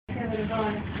know, I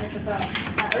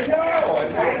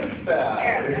noticed that.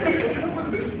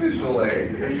 This visual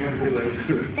aid.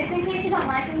 It's in case you don't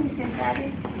like him, you can grab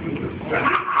it.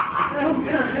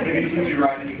 Maybe since you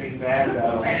write anything bad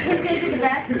about him. You take the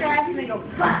back strap and they go,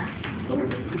 pop.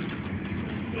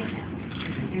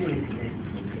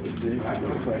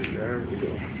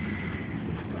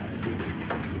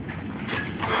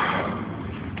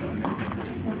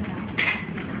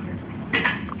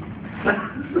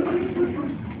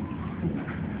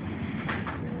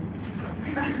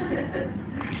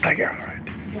 Stay down, right?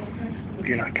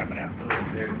 You're not coming out.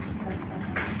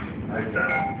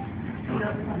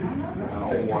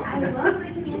 I love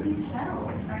making these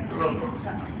shells.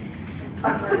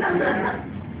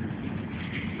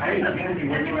 I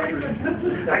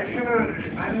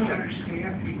don't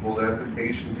understand people that have the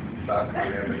patience to stop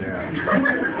doing M&M.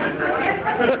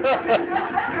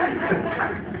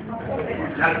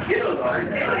 Not killed, are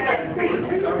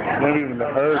Not even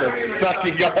heard of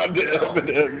sucking on to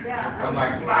M&M. I'm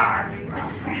like, wow.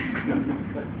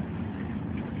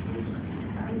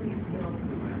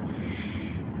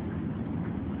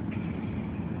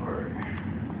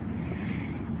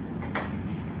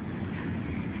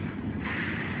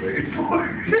 Wait for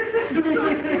it.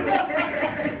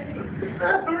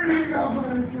 That's already got my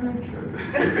attention.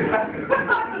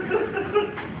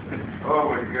 Oh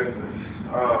my goodness.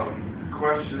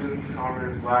 Questions,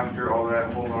 comments, laughter, all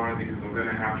that. Hold on, because I'm going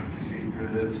to have to see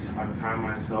through this. I've timed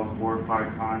myself 4 or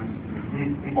 5 times.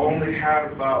 Only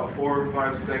had about 4 or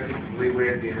 5 seconds of leeway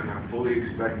at the end. I'm fully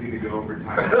expecting to go over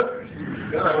time.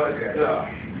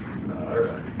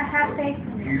 I have faith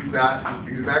in you. He's not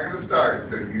going to start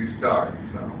until you start,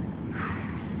 so.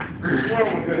 Oh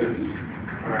my goodness.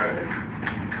 All right.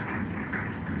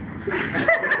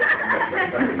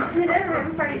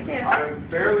 I'm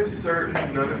fairly certain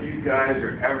none of you guys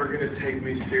are ever going to take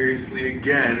me seriously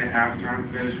again after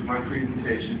I'm finished with my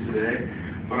presentation today,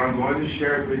 but I'm going to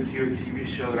share with you a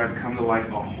TV show that I've come to like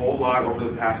a whole lot over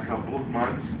the past couple of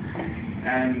months,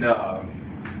 and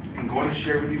I'm going to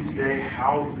share with you today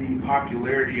how the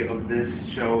popularity of this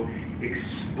show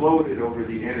exploded over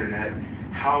the internet,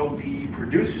 how the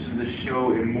producers of the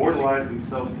show immortalized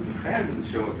themselves to the fans of the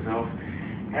show itself,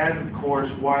 and of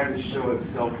course why the show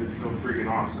itself is so freaking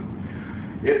awesome.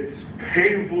 It's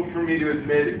painful for me to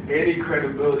admit any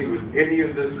credibility with any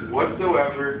of this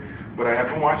whatsoever, but I have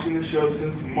been watching the show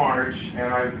since March,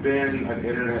 and I've been an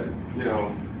internet,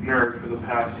 nerd for the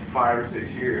past 5 or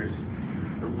 6 years.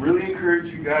 I really encourage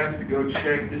you guys to go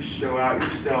check this show out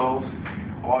yourselves.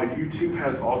 YouTube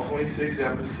has all 26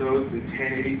 episodes in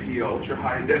 1080p ultra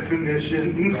high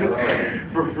definition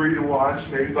for free to watch,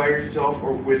 maybe by yourself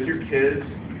or with your kids.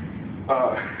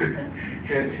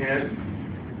 Hint, hint.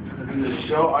 And the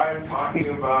show I'm talking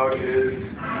about is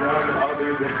none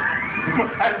other than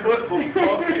My Little Pony.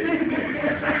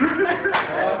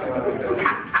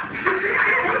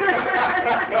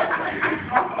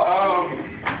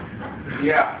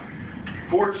 Yeah,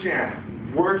 4chan.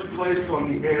 Worst place on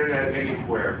the internet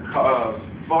anywhere.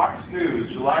 Fox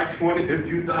News, July 20th,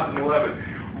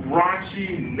 2011. Raunchy,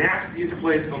 nastiest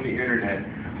place on the internet.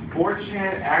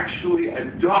 4chan actually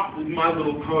adopted My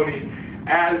Little Pony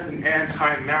as an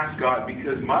anti-mascot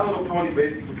because My Little Pony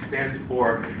basically stands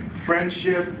for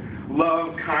friendship,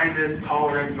 love, kindness,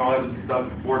 tolerance, and all that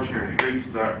stuff. 4chan hates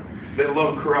that. They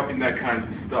love corrupting that kind of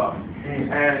stuff.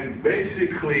 And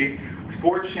basically,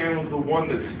 4chan was the one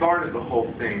that started the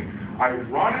whole thing.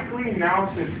 Ironically,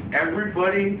 now since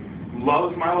everybody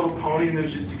loves My Little Pony and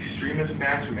there's just extremist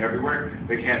fans from everywhere,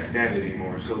 they can't stand it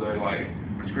anymore. So they're like,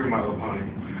 screw My Little Pony.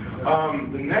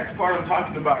 The next part I'm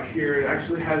talking about here, it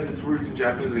actually has its roots in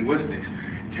Japanese linguistics.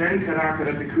 Ten Karaka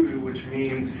Etekuru, which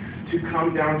means to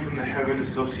come down from the heaven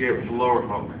associated with the lower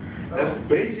folk. That's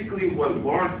basically what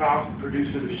Lauren Faust, the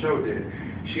producer of the show, did.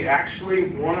 She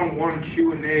actually one-on-one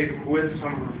Q&A'd with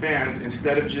some of her fans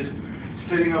instead of just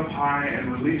sitting up high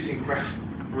and releasing press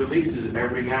releases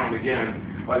every now and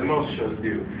again, like most shows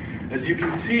do. As you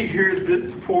can see here,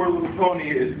 this poor little pony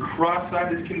is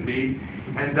cross-eyed as can be,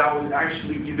 and that was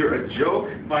actually either a joke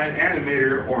by an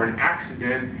animator or an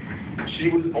accident. She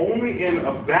was only in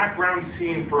a background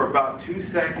scene for about 2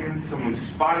 seconds. Someone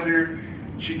spotted her.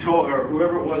 She told, or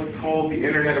whoever it was, told the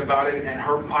internet about it, and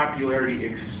her popularity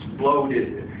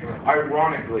exploded.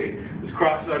 Ironically, this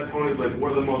cross-eyed pony is like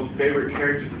one of the most favorite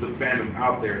characters of the fandom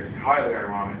out there. It's highly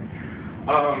ironic.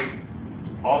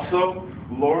 Also,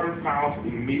 Lauren Faust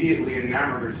immediately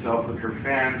enamored herself with her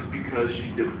fans because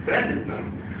she defended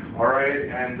them. All right,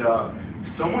 and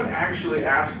someone actually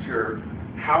asked her,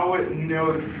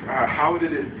 how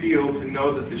did it feel to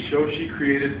know that the show she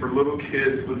created for little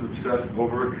kids was obsessed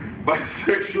over by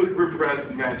sexually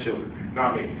repressed man children?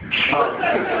 Not me.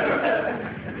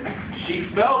 She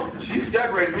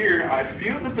said right here, I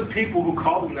feel that the people who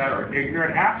call them that are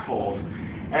ignorant assholes.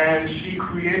 And she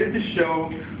created the show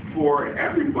for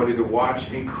everybody to watch,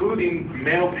 including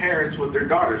male parents with their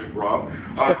daughters, bro.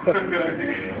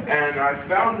 And I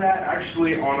found that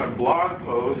actually on a blog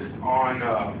post on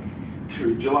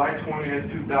July 20th,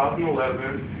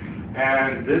 2011.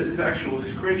 And this is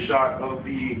actually a screenshot of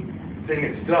the thing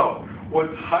itself.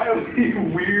 What's highly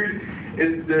weird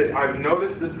is that I've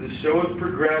noticed that the show has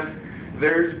progressed.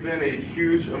 There's been a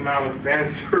huge amount of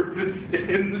fan service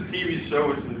in the TV show,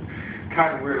 which is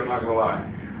kind of weird, I'm not gonna lie.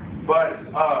 But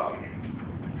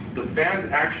the fans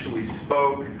actually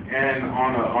spoke, and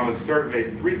on a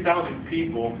survey, 3,000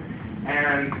 people,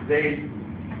 and they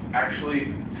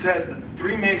actually said that the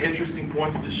three main interesting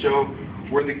points of the show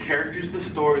were the characters, the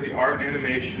story, the art and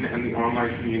animation, and the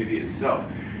online community itself.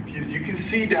 As you can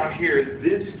see down here,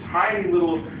 this tiny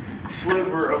little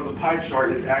sliver of the pie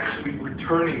chart is actually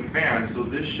returning fans. So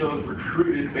this show has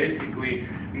recruited basically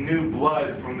new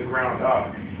blood from the ground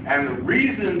up. And the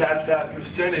reason that that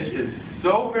percentage is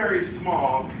so very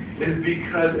small is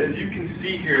because, as you can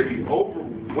see here, the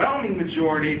overwhelming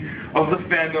majority of the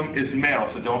fandom is male.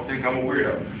 So don't think I'm a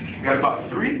weirdo. We got about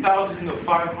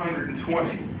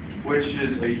 3,520, which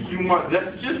is a humongous,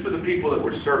 that's just for the people that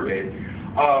were surveyed.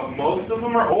 Most of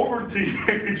them are over the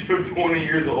age of 20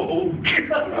 years old.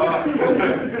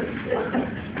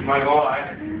 My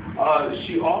God.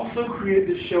 She also created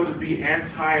the show to be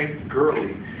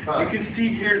anti-girly. You can see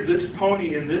here this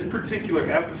pony in this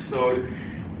particular episode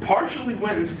partially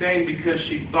went insane because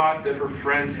she thought that her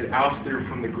friends had ousted her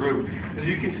from the group. As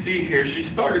you can see here, she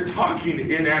started talking to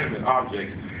inanimate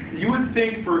objects. You would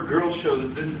think for a girl show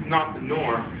that this is not the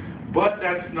norm, but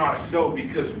that's not so,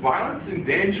 because violence and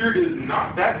danger is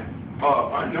not that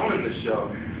unknown in the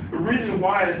show. The reason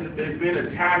why is that they've been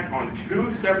attacked on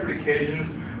 2 separate occasions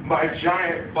by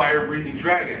giant fire-breathing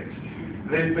dragons.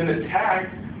 They've been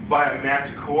attacked by a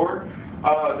manticore.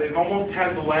 They've almost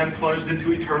had the land plunged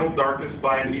into eternal darkness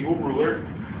by an evil ruler.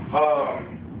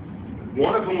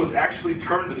 One of them was actually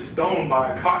turned to stone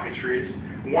by a cockatrice.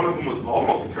 One of them was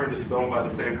almost turned to stone by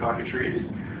the same cockatrice.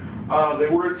 They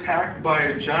were attacked by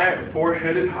a giant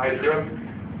 4-headed hydra.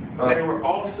 They were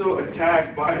also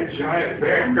attacked by a giant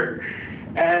bear.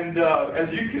 And as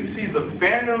you can see, the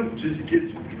fandom just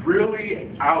gets really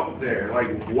out there, like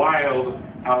wild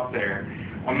out there.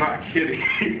 I'm not kidding.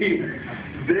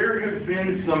 There have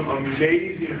been some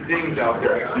amazing things out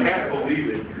there. I can't believe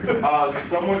it.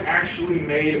 Someone actually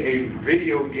made a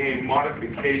video game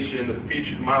modification that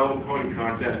featured My Little Pony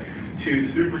content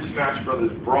to Super Smash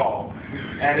Bros. Brawl.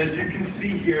 And as you can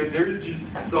see here, there's just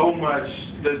so much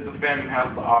that the fandom has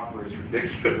to offer. It's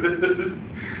ridiculous.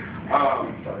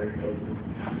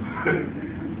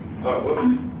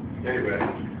 Anyway,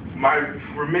 my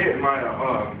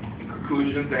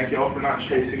conclusion, thank y'all for not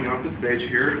chasing me off the stage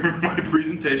here for my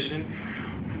presentation.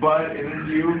 But in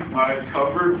review, I've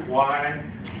covered why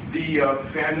the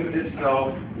fandom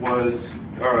itself was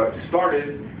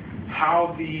started,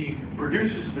 how the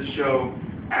producers of the show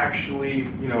actually,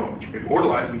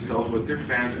 immortalize themselves with their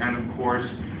fans, and of course,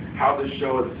 how the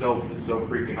show itself is so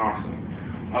freaking awesome.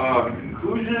 In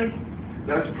conclusion,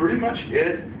 that's pretty much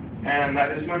it, and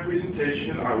that is my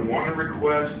presentation. I want to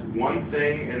request one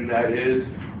thing, and that is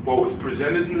what was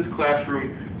presented in this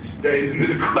classroom stays in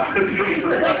this classroom.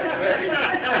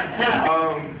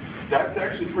 That's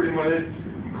actually pretty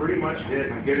much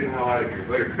it. I'm getting the hell out of here.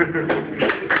 Later.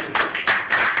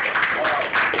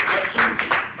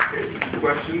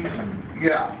 Questions?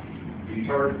 Yeah.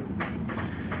 Or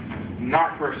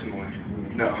not personally,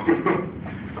 no.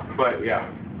 But yeah,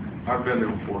 I've been there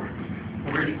before.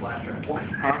 Where's your flashback?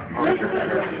 Huh?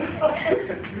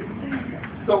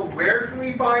 So where can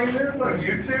we find this? On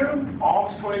YouTube?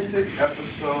 All 26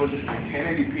 episodes in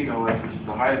 1080p no less, which is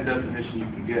the highest definition you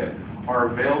can get, are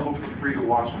available for free to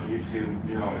watch on YouTube,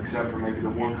 except for maybe the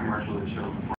one commercial that shows